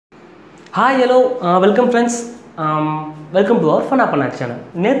Hi, hello, welcome friends. Welcome to our Fun Apana channel.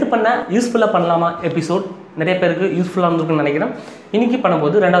 நேத்து பண்ண யூஸ்ஃபுல்லா பண்ணலாமா எபிசோட் நிறைய பேருக்கு யூஸ்ஃபுல்லா இருந்திருக்குன்னு நினைக்கிறேன். இன்னைக்கு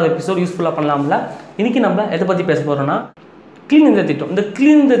பண்ணும்போது ரெண்டாவது எபிசோட் யூஸ்ஃபுல்லா பண்ணலாம்ல. இன்னைக்கு நம்ம எதை பத்தி பேச போறோம்னா க்ளீன் இந்தியா திட்டம். இந்த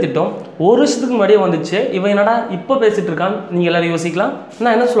க்ளீன் இந்தியா திட்டம் ஒரு வருஷத்துக்கு முன்னாடியே வந்துச்சு. இவன் என்னடா இப்போ பேசிட்டு இருக்கான் நீங்க எல்லாரும் யோசிக்கலாம்.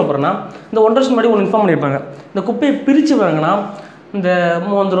 நான் என்ன சொல்ல போறேன்னா இந்த 1 வருஷம் முன்னாடி ஒன்று இன்ஃபார்ம் பண்ணியிருப்பாங்க. இந்த குப்பையை பிரித்து வாங்கினா இந்த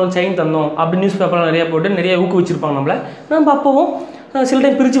மோந்திரம் செயின் தந்தோம் அப்படி நியூஸ் பேப்பர்லாம் நிறையா போட்டு நிறைய ஊக்குவிச்சிருப்பாங்க நம்மளை. நம்ம அப்போவும் சில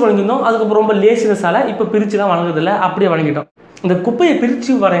டைம் பிரித்து வழங்கியிருந்தோம். அதுக்கப்புறம் ரொம்ப லேசினஸால் இப்போ பிரிச்சுலாம் வழங்குறதில்ல, அப்படியே வழங்கிட்டோம். இந்த குப்பையை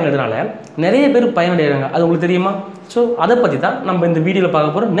பிரித்து வழங்குறதுனால நிறைய பேர் பயனடைகிறாங்க. அது உங்களுக்கு தெரியுமா? ஸோ அதை பற்றி தான் நம்ம இந்த வீடியோவில்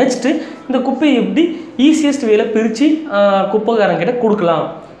பார்க்க போகிறோம். நெக்ஸ்ட்டு இந்த குப்பையை எப்படி ஈஸியஸ்ட் வேல பிரித்து குப்பைக்காரங்கிட்ட கொடுக்கலாம்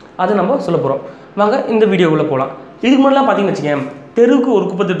அதை நம்ம சொல்ல போகிறோம். வாங்க இந்த வீடியோக்குள்ளே போகலாம். இதுக்கு முன்னாடிலாம் பார்த்தீங்கன்னு வச்சுக்கேன், தெருவுக்கு ஒரு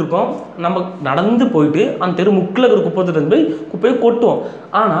குப்பை திட்டு இருக்கும். நம்ம நடந்து போயிட்டு அந்த தெரு முக்கில் இருக்கிற குப்பை திட்டு போய் குப்பையை கொட்டுவோம்.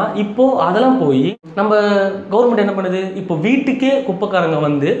 ஆனால் இப்போது அதெல்லாம் போய் நம்ம கவர்மெண்ட் என்ன பண்ணுது, இப்போ வீட்டுக்கே குப்பைக்காரங்க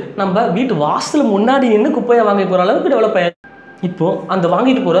வந்து நம்ம வீட்டு வாசல் முன்னாடி நின்று குப்பையை வாங்கி போகிற அளவுக்கு டெவலப் ஆகி இப்போது அந்த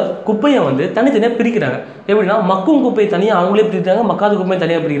வாங்கிட்டு போகிற குப்பையை வந்து தனித்தனியாக பிரிக்கிறாங்க. எப்படின்னா மக்கும் குப்பையை தனியாக அவங்களே பிரிக்கிறாங்க, மக்காத குப்பையை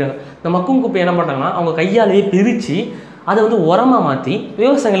தனியாக பிரிக்கிறாங்க. இந்த மக்கும் குப்பையை என்ன பண்ணுறாங்கன்னா அவங்க கையாலேயே பிரித்து அதை வந்து உரமாக மாற்றி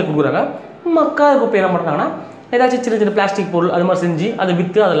விவசாயிகளுக்கு கொடுக்குறாங்க. மக்காத குப்பையை என்ன பண்ணுறாங்கன்னா ஏதாச்சும் சின்ன சின்ன பிளாஸ்டிக் பொருள் அது மாதிரி செஞ்சு அதை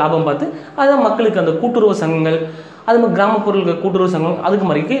விற்று அதை லாபம் பார்த்து அதை மக்களுக்கு அந்த கூட்டுறவு சங்கங்கள் அது மாதிரி கிராமப்புறங்களுக்கு கூட்டுறவு சங்கம் அதுக்கு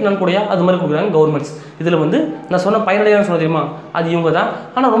மாதிரிக்கு நன்கொடையாக அது மாதிரி கொடுக்குறாங்க கவர்மெண்ட்ஸ். இதில் வந்து நான் சொன்ன பயனடையான்னு சொன்ன தெரியுமா, அது இவங்க தான்.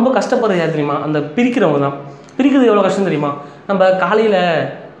 ஆனால் ரொம்ப கஷ்டப்படுறது யார் தெரியுமா, அந்த பிரிக்கிறவங்க தான். பிரிக்கிறது எவ்வளோ கஷ்டம் தெரியுமா? நம்ம காலையில்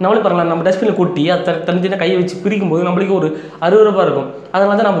நம்மளே பாருங்களா, நம்ம டஸ்ட்பினில் கொட்டி அதை தனித்தனியாக கையை வச்சு பிரிக்கும்போது நம்மளுக்கு ஒரு அருவருப்பாக இருக்கும்.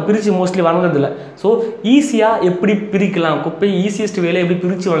 அதனால தான் நம்ம பிரித்து மோஸ்ட்லி வழங்குறதில்ல. ஸோ ஈஸியாக எப்படி பிரிக்கலாம், குப்பையை ஈஸியஸ்ட் வேலையை எப்படி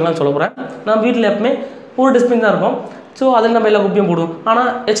பிரித்து வழங்கலாம்னு சொல்ல போகிறேன். நம்ம வீட்டில் எப்பவுமே ஒரு டஸ்ட்பின் தான் இருக்கும். ஸோ அதில் நம்ம எல்லா குப்பையும் போடுவோம். ஆனால்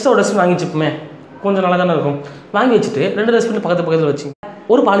எக்ஸ்ட்ரா ஒரு டஸ்ட்பின் வாங்கி வச்சுப்போமே, கொஞ்சம் நல்லா தானே இருக்கும். வாங்கி வச்சுட்டு 2 டஸ்ட்பின் பக்கத்தில் வச்சு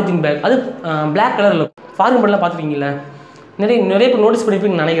ஒரு பாலித்தீன் பேக், அது பிளாக் கலரில் ஃபாரின் பண்ணலாம் பார்த்துருக்கீங்களா? நிறைய பேர் நோட்டீஸ்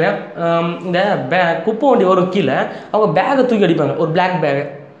பண்ணியிருப்பீங்கன்னு நினைக்கிறேன். இந்த குப்பை வண்டி வரும் கீழே அவங்க பேக்கை தூக்கி அடிப்பாங்க, ஒரு பிளாக் பேக்கை.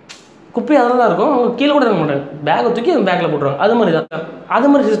 குப்பை அதெல்லாம் தான் இருக்கும், அவங்க கீழே கூட இருக்க மாட்டாங்க, பேக்கை தூக்கி அந்த பேக்கில் போட்டுருவாங்க. அது மாதிரி தான், அது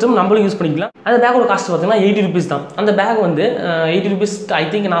மாதிரி சிஸ்டம் நம்மளும் யூஸ் பண்ணிக்கலாம். அந்த பேக்கோட காஸ்ட் பார்த்தீங்கன்னா 80 ருபீஸ் தான். அந்த பேக் வந்து 80 ருபீஸ் ஐ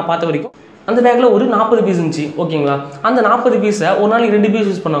திங்க் நான் பார்த்த வரைக்கும். அந்த பேக்கில் ஒரு 40 பீஸ் இருந்துச்சு, ஓகேங்களா? அந்த 40 பீஸை ஒரு நாளைக்கு 2 பீஸ்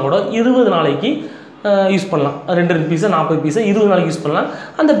யூஸ் பண்ணால் கூட 20 நாளைக்கு யூஸ் பண்ணலாம். 2 பீஸை 40 பீஸை 20 நாளைக்கு யூஸ் பண்ணலாம்.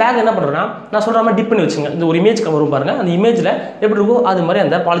 அந்த பேக் என்ன பண்ணுறேன்னா நான் சொல்கிற மாதிரி டிப் பண்ணி வச்சுங்க. இந்த ஒரு இமேஜ் வரும் பாருங்கள், அந்த இமேஜில் எப்படி இருக்கோ அது மாதிரி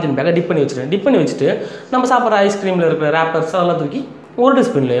அந்த பாலித்தீன் பேக்கை டிப் பண்ணி வச்சுட்டு நம்ம சாப்பிட்ற ஐஸ்கிரீமில் இருக்கிற ரேப்பர்ஸ் அதெல்லாம் தூக்கி ஒரு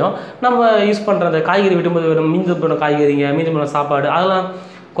டஸ்ட்பின்லையும் நம்ம யூஸ் பண்ணுற அந்த காய்கறி விடும்போது மீந்து போன காய்கறிங்க, மீந்து போன சாப்பாடு, அதெல்லாம்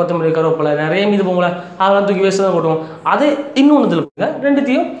கொத்தமல்லி கருவேப்பிலை நிறைய மீது போங்கள அதெல்லாம் தூக்கி வேஸ்ட்டு தான் கொட்டுவோம். அதை இன்னொன்று போங்க,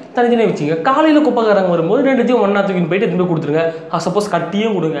 2த்தையும் தனித்தனியாக வச்சுங்க. காலையில் குப்பைக்காரங்க வரும்போது 2த்தையும் ஒன்றா தூக்கின்னு போயிட்டு திரும்பி கொடுத்துருங்க. சப்போஸ்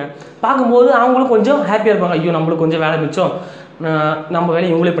கட்டியும் கொடுங்க. பார்க்கும்போது அவங்களும் கொஞ்சம் ஹாப்பியாக இருப்பாங்க. ஐயோ நம்மளுக்கு கொஞ்சம் வேலை மிச்சம், நம்ம வேலையை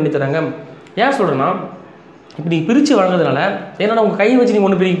இவங்களே பண்ணி தராங்க. ஏன் சொல்கிறேன்னா இப்படி பிரித்து வழங்குறதுனால ஏன்னா உங்கள் கையை வச்சு நீங்கள்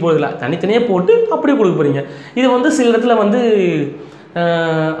ஒன்றும் பிரிக்க போகிறதில்ல, தனித்தனியாக போட்டு அப்படியே கொடுக்க போகிறீங்க. இது வந்து சில இடத்துல வந்து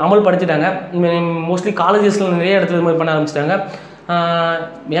அமல்படுத்திட்டாங்க. மோஸ்ட்லி காலேஜஸில் நிறைய இடத்துல இது மாதிரி பண்ண ஆரம்பிச்சிட்டாங்க.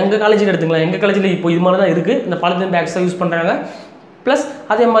 எங்கள் காலேஜில் எடுத்துக்கலாம், எங்கள் காலேஜில் இப்போ இது மாதிரி தான் இருக்குது. இந்த பாலித்தீன் பேக்ஸ் தான் யூஸ் பண்ணுறாங்க. ப்ளஸ்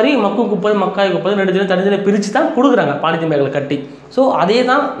அதே மாதிரி மக்கும் குப்பை மக்காய் குப்பை 2 தனித்தனியாக பிரித்து தான் கொடுக்குறாங்க பாலித்தீன் பேக்கில் கட்டி. ஸோ அதே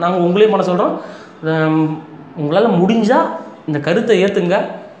தான் நாங்கள் உங்களையும் பண்ண சொல்கிறோம். உங்களால் முடிஞ்சால் இந்த கருத்தை ஏற்றுங்க,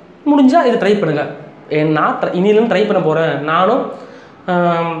 முடிஞ்சால் இதை ட்ரை பண்ணுங்கள். நான் இனியிலும் ட்ரை பண்ண போகிறேன், நானும்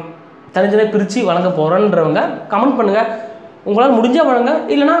தனித்தனியாக பிரித்து வழங்க போகிறேன்றவங்க கமெண்ட் பண்ணுங்கள். உங்களால் முடிஞ்சால் வழங்க,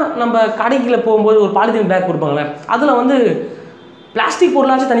 இல்லைனா நம்ம கடைக்கில் போகும்போது ஒரு பாலித்தீன் பேக் கொடுப்பாங்களே அதில் வந்து பிளாஸ்டிக்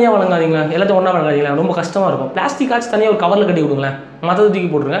பொருளாச்சும் தனியாக வழங்காதீங்க, எல்லாத்தையும் ஒன்றா வழங்காதீங்களா, ரொம்ப கஷ்டமாக இருக்கும். பிளாஸ்டிக் ஆச்சு தனியாக ஒரு கவரில் கட்டி கொடுங்களேன், மற்றதை தூக்கி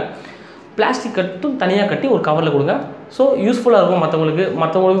போட்டுருங்க. பிளாஸ்டிக் கட்டும் தனியாக கட்டி ஒரு கவரில் கொடுங்க. ஸோ யூஸ்ஃபுல்லாக இருக்கும்,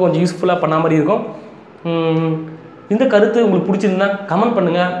 மற்றவங்களுக்கு கொஞ்சம் யூஸ்ஃபுல்லாக பண்ண மாதிரி இருக்கும். இந்த கருத்து உங்களுக்கு பிடிச்சிருந்தா கமெண்ட்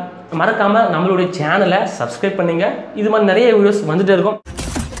பண்ணுங்கள். மறக்காமல் நம்மளுடைய சேனலை சப்ஸ்கிரைப் பண்ணுங்கள். இது மாதிரி நிறைய வீடியோஸ் வந்துகிட்டே இருக்கும்.